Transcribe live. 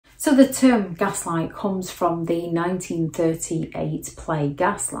So the term gaslight comes from the 1938 play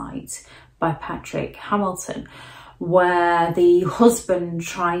Gaslight by Patrick Hamilton, where the husband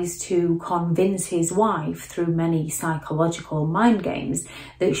tries to convince his wife through many psychological mind games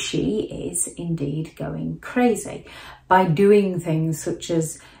that she is indeed going crazy by doing things such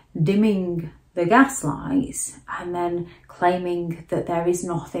as dimming the gaslights and then claiming that there is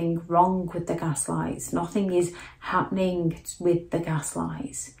nothing wrong with the gaslights, nothing is happening with the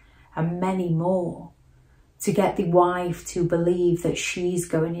gaslights, and many more, to get the wife to believe that she's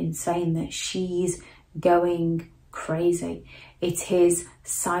going insane, that she's going crazy. It is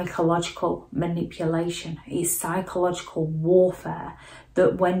psychological manipulation. It's psychological warfare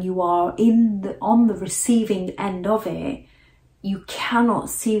that when you are on the receiving end of it, you cannot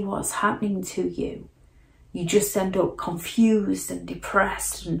see what's happening to you. You just end up confused and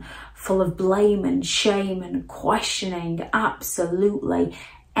depressed and full of blame and shame and questioning absolutely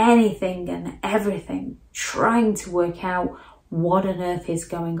anything and everything, trying to work out what on earth is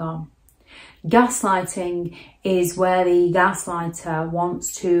going on. Gaslighting is where the gaslighter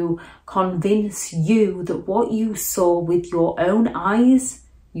wants to convince you that what you saw with your own eyes,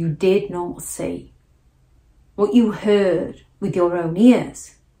 you did not see. What you heard with your own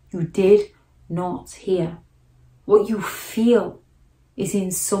ears, you did not hear. What you feel is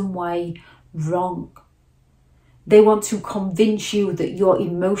in some way wrong. They want to convince you that your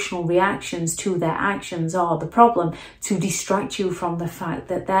emotional reactions to their actions are the problem, to distract you from the fact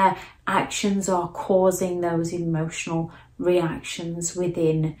that their actions are causing those emotional reactions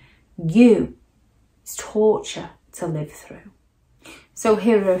within you. It's torture to live through. So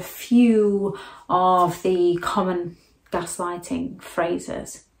here are a few of the common gaslighting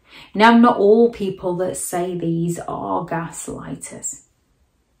phrases. Now, not all people that say these are gaslighters.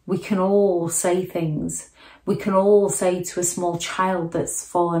 We can all say things. We can all say to a small child that's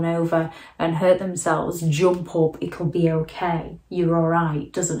fallen over and hurt themselves, jump up, it'll be okay, you're all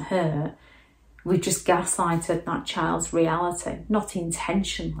right, doesn't hurt. We've just gaslighted that child's reality, not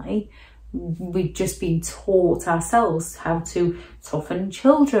intentionally. We've just been taught ourselves how to toughen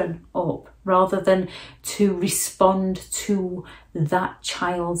children up rather than to respond to that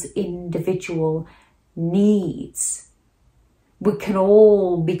child's individual needs. We can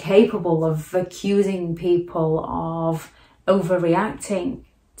all be capable of accusing people of overreacting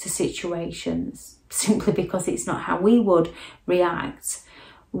to situations simply because it's not how we would react.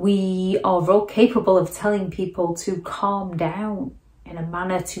 We are all capable of telling people to calm down in a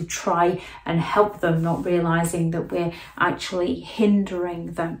manner to try and help them, not realizing that we're actually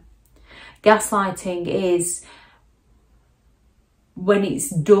hindering them. Gaslighting is when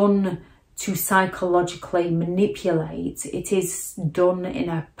it's done to psychologically manipulate, it is done in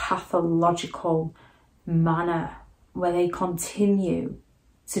a pathological manner where they continue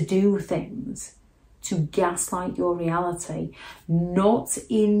to do things to gaslight your reality, not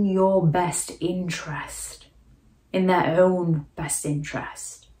in your best interest, in their own best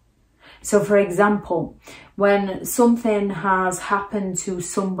interest. So for example, when something has happened to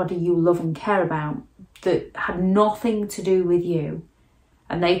somebody you love and care about that had nothing to do with you,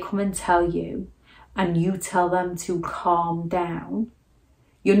 and they come and tell you, and you tell them to calm down,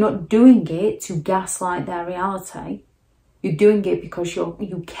 you're not doing it to gaslight their reality. You're doing it because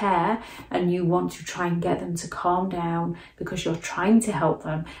you care and you want to try and get them to calm down because you're trying to help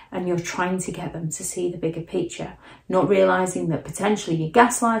them and you're trying to get them to see the bigger picture, not realizing that potentially you're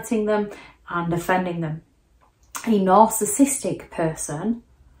gaslighting them and offending them. A narcissistic person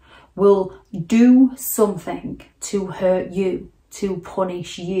will do something to hurt you, to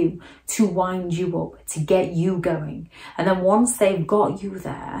punish you, to wind you up, to get you going. And then once they've got you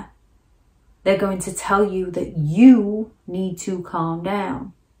there, they're going to tell you that you need to calm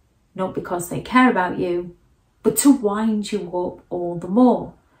down, not because they care about you, but to wind you up all the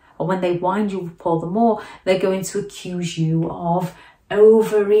more. And when they wind you up all the more, they're going to accuse you of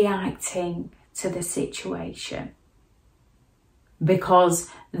overreacting to the situation because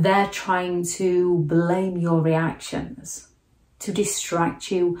they're trying to blame your reactions to distract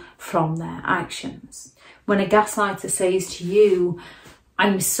you from their actions. When a gaslighter says to you,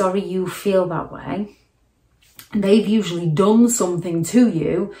 I'm sorry you feel that way, they've usually done something to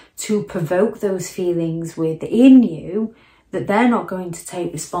you to provoke those feelings within you that they're not going to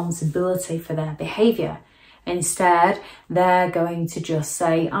take responsibility for their behaviour. Instead, they're going to just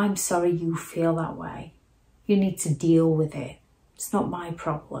say, I'm sorry you feel that way. You need to deal with it. It's not my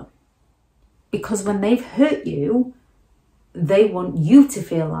problem. Because when they've hurt you, they want you to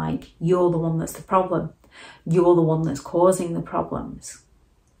feel like you're the one that's the problem. You're the one that's causing the problems.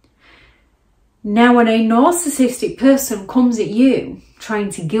 Now, when a narcissistic person comes at you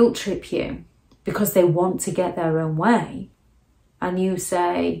trying to guilt trip you because they want to get their own way, and you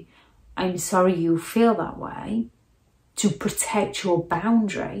say, I'm sorry you feel that way, to protect your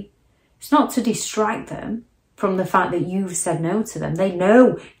boundary, it's not to distract them from the fact that you've said no to them. They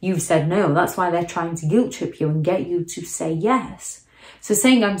know you've said no. That's why they're trying to guilt trip you and get you to say yes. So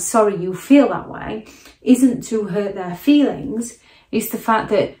saying, I'm sorry you feel that way, isn't to hurt their feelings. It's the fact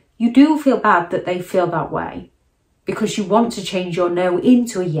that you do feel bad that they feel that way, because you want to change your no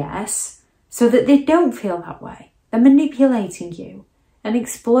into a yes so that they don't feel that way. They're manipulating you and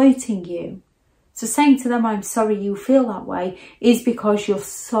exploiting you. So saying to them, I'm sorry you feel that way, is because you're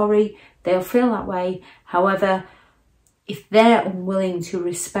sorry they'll feel that way. However, if they're unwilling to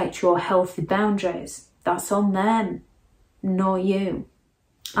respect your healthy boundaries, that's on them, not you.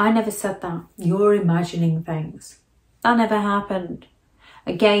 I never said that. You're imagining things. That never happened.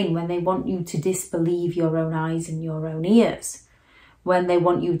 Again, when they want you to disbelieve your own eyes and your own ears, when they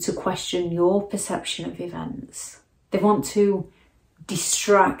want you to question your perception of events, they want to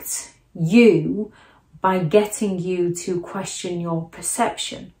distract you by getting you to question your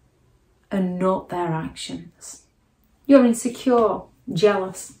perception and not their actions. You're insecure,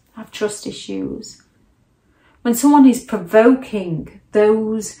 jealous, have trust issues. When someone is provoking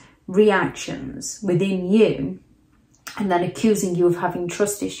those reactions within you and then accusing you of having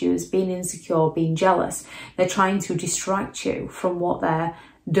trust issues, being insecure, being jealous, they're trying to distract you from what they're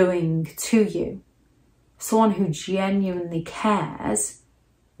doing to you. Someone who genuinely cares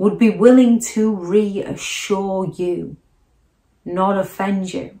would be willing to reassure you, not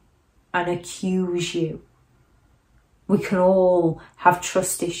offend you and accuse you. We can all have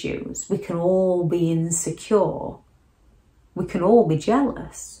trust issues. We can all be insecure. We can all be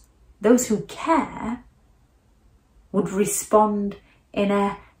jealous. Those who care would respond in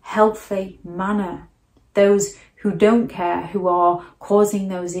a healthy manner. Those who don't care, who are causing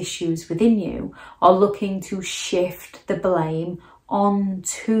those issues within you, are looking to shift the blame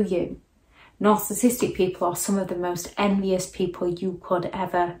onto you. Narcissistic people are some of the most envious people you could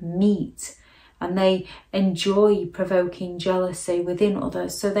ever meet, and they enjoy provoking jealousy within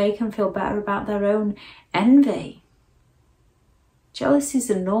others so they can feel better about their own envy. Jealousy is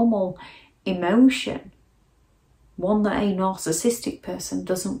a normal emotion, one that a narcissistic person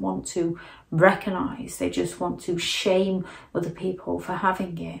doesn't want to recognize. They just want to shame other people for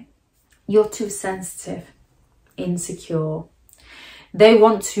having it. You're too sensitive, insecure. They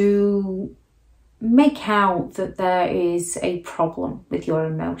want to make out that there is a problem with your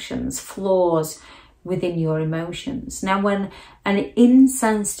emotions, flaws within your emotions. Now, when an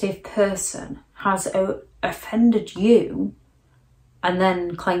insensitive person has offended you and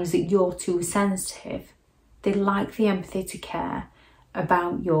then claims that you're too sensitive, they lack the empathy to care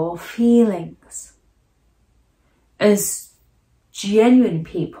about your feelings. As genuine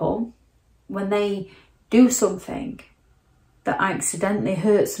people, when they do something that accidentally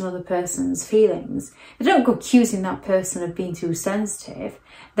hurts another person's feelings, they don't go accusing that person of being too sensitive.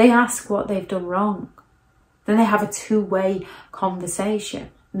 They ask what they've done wrong. Then they have a two-way conversation.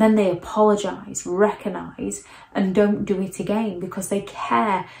 And then they apologise, recognise, and don't do it again because they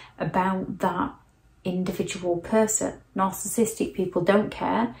care about that individual person. Narcissistic people don't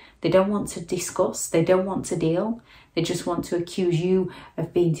care. They don't want to discuss. They don't want to deal. They just want to accuse you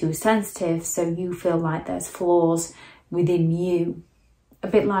of being too sensitive so you feel like there's flaws within you. A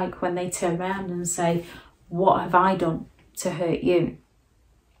bit like when they turn around and say, what have I done to hurt you?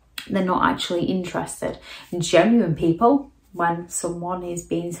 They're not actually interested. And genuine people, when someone is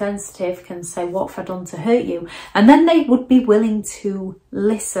being sensitive, can say, what have I done to hurt you? And then they would be willing to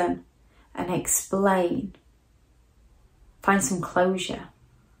listen and explain, find some closure.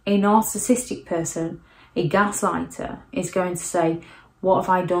 A narcissistic person, a gaslighter, is going to say, what have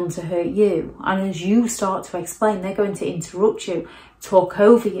I done to hurt you? And as you start to explain, they're going to interrupt you, talk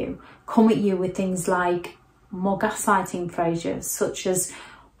over you, come at you with things like more gaslighting phrases, such as,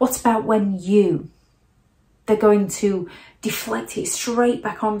 what about when you? They're going to deflect it straight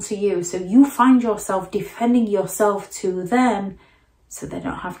back onto you. So you find yourself defending yourself to them so they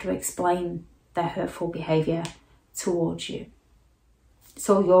don't have to explain their hurtful behaviour towards you. It's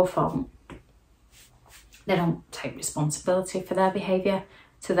all your fault. They don't take responsibility for their behaviour.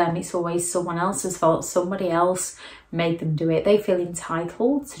 To them, it's always someone else's fault. Somebody else made them do it. They feel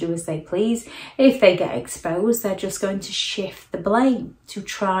entitled to do as they please. If they get exposed, they're just going to shift the blame to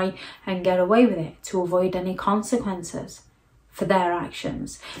try and get away with it, to avoid any consequences for their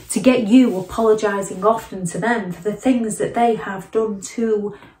actions, to get you apologising often to them for the things that they have done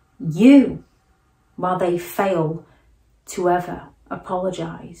to you, while they fail to ever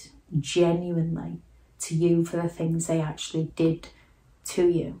apologise genuinely to you for the things they actually did to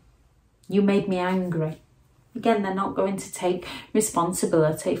you. You made me angry. Again, they're not going to take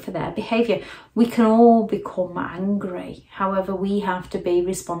responsibility for their behaviour. We can all become angry. However, we have to be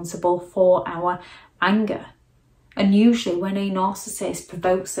responsible for our anger. And usually when a narcissist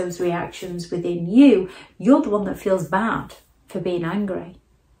provokes those reactions within you, you're the one that feels bad for being angry.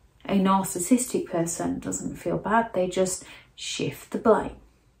 A narcissistic person doesn't feel bad. They just shift the blame.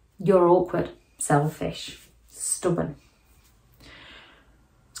 You're awkward, selfish, stubborn.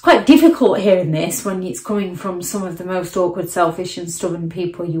 It's quite difficult hearing this when it's coming from some of the most awkward, selfish and stubborn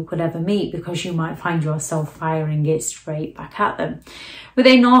people you could ever meet, because you might find yourself firing it straight back at them. With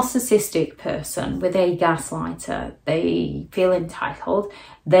a narcissistic person, with a gaslighter, they feel entitled.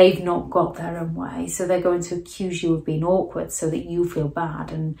 They've not got their own way, so they're going to accuse you of being awkward so that you feel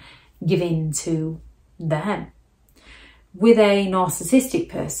bad and give in to them. With a narcissistic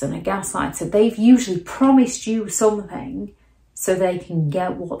person, a gaslighter, they've usually promised you something so they can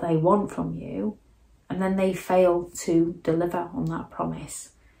get what they want from you, and then they fail to deliver on that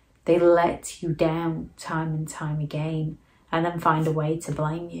promise. They let you down time and time again, and then find a way to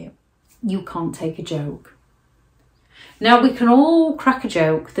blame you. You can't take a joke. Now, we can all crack a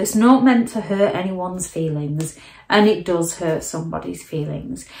joke that's not meant to hurt anyone's feelings, and it does hurt somebody's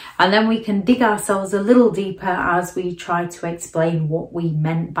feelings. And then we can dig ourselves a little deeper as we try to explain what we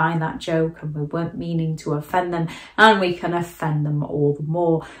meant by that joke, and we weren't meaning to offend them, and we can offend them all the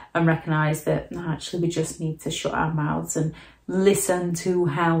more and recognise that actually we just need to shut our mouths and listen to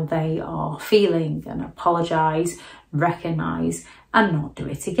how they are feeling and apologise, recognise and not do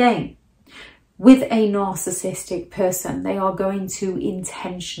it again. With a narcissistic person, they are going to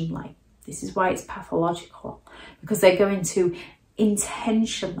intentionally, this is why it's pathological, because they're going to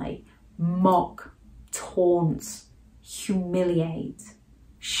intentionally mock, taunt, humiliate,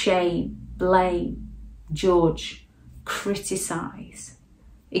 shame, blame, judge, criticise,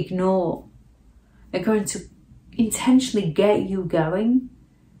 ignore. They're going to intentionally get you going,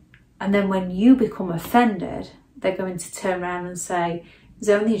 and then when you become offended, they're going to turn around and say, it's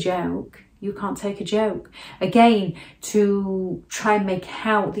only a joke. You can't take a joke. Again, to try and make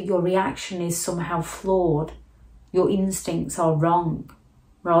out that your reaction is somehow flawed. Your instincts are wrong,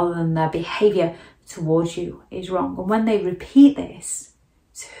 rather than their behaviour towards you is wrong. And when they repeat this,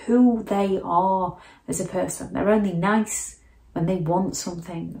 it's who they are as a person. They're only nice when they want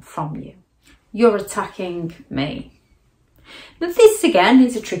something from you. You're attacking me. Now, this again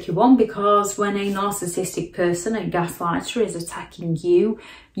is a tricky one, because when a narcissistic person, a gaslighter, is attacking you,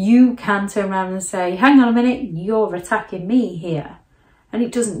 you can turn around and say, hang on a minute, you're attacking me here. And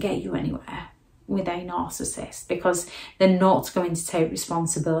it doesn't get you anywhere with a narcissist, because they're not going to take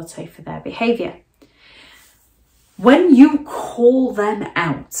responsibility for their behaviour. When you call them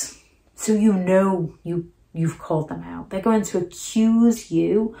out, so you know you've called them out, they're going to accuse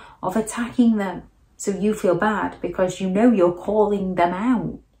you of attacking them. So you feel bad because you know you're calling them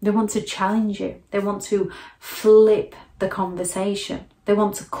out. They want to challenge you. They want to flip the conversation. They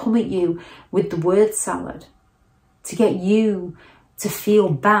want to come at you with the word salad to get you to feel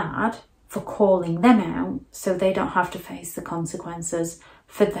bad for calling them out, so they don't have to face the consequences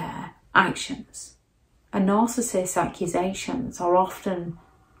for their actions. A narcissist's accusations are often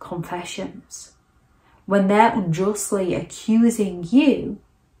confessions. When they're unjustly accusing you,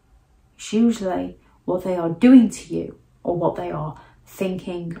 it's usually what they are doing to you or what they are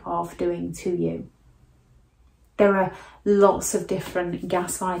thinking of doing to you. There are lots of different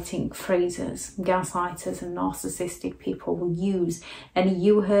gaslighting phrases gaslighters and narcissistic people will use. Any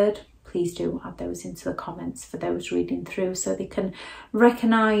you heard, please do add those into the comments for those reading through, so they can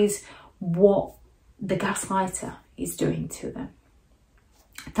recognise what the gaslighter is doing to them.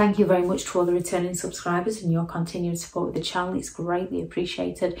 Thank you very much to all the returning subscribers and your continued support with the channel. It's greatly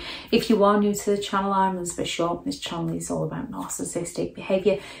appreciated. If you are new to the channel, I'm Elizabeth Shaw. This channel is all about narcissistic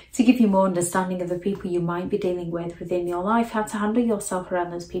behaviour to give you more understanding of the people you might be dealing with within your life, how to handle yourself around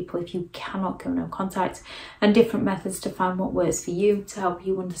those people if you cannot go no contact, and different methods to find what works for you to help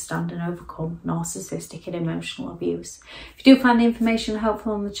you understand and overcome narcissistic and emotional abuse. If you do find the information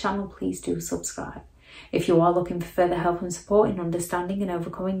helpful on the channel, please do subscribe. If you are looking for further help and support in understanding and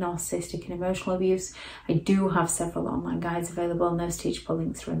overcoming narcissistic and emotional abuse, I do have several online guides available, and those teachable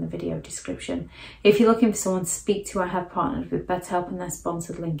links are in the video description. If you're looking for someone to speak to, I have partnered with BetterHelp, and their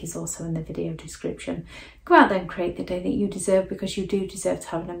sponsored link is also in the video description. Go out there and create the day that you deserve, because you do deserve to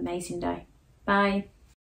have an amazing day. Bye.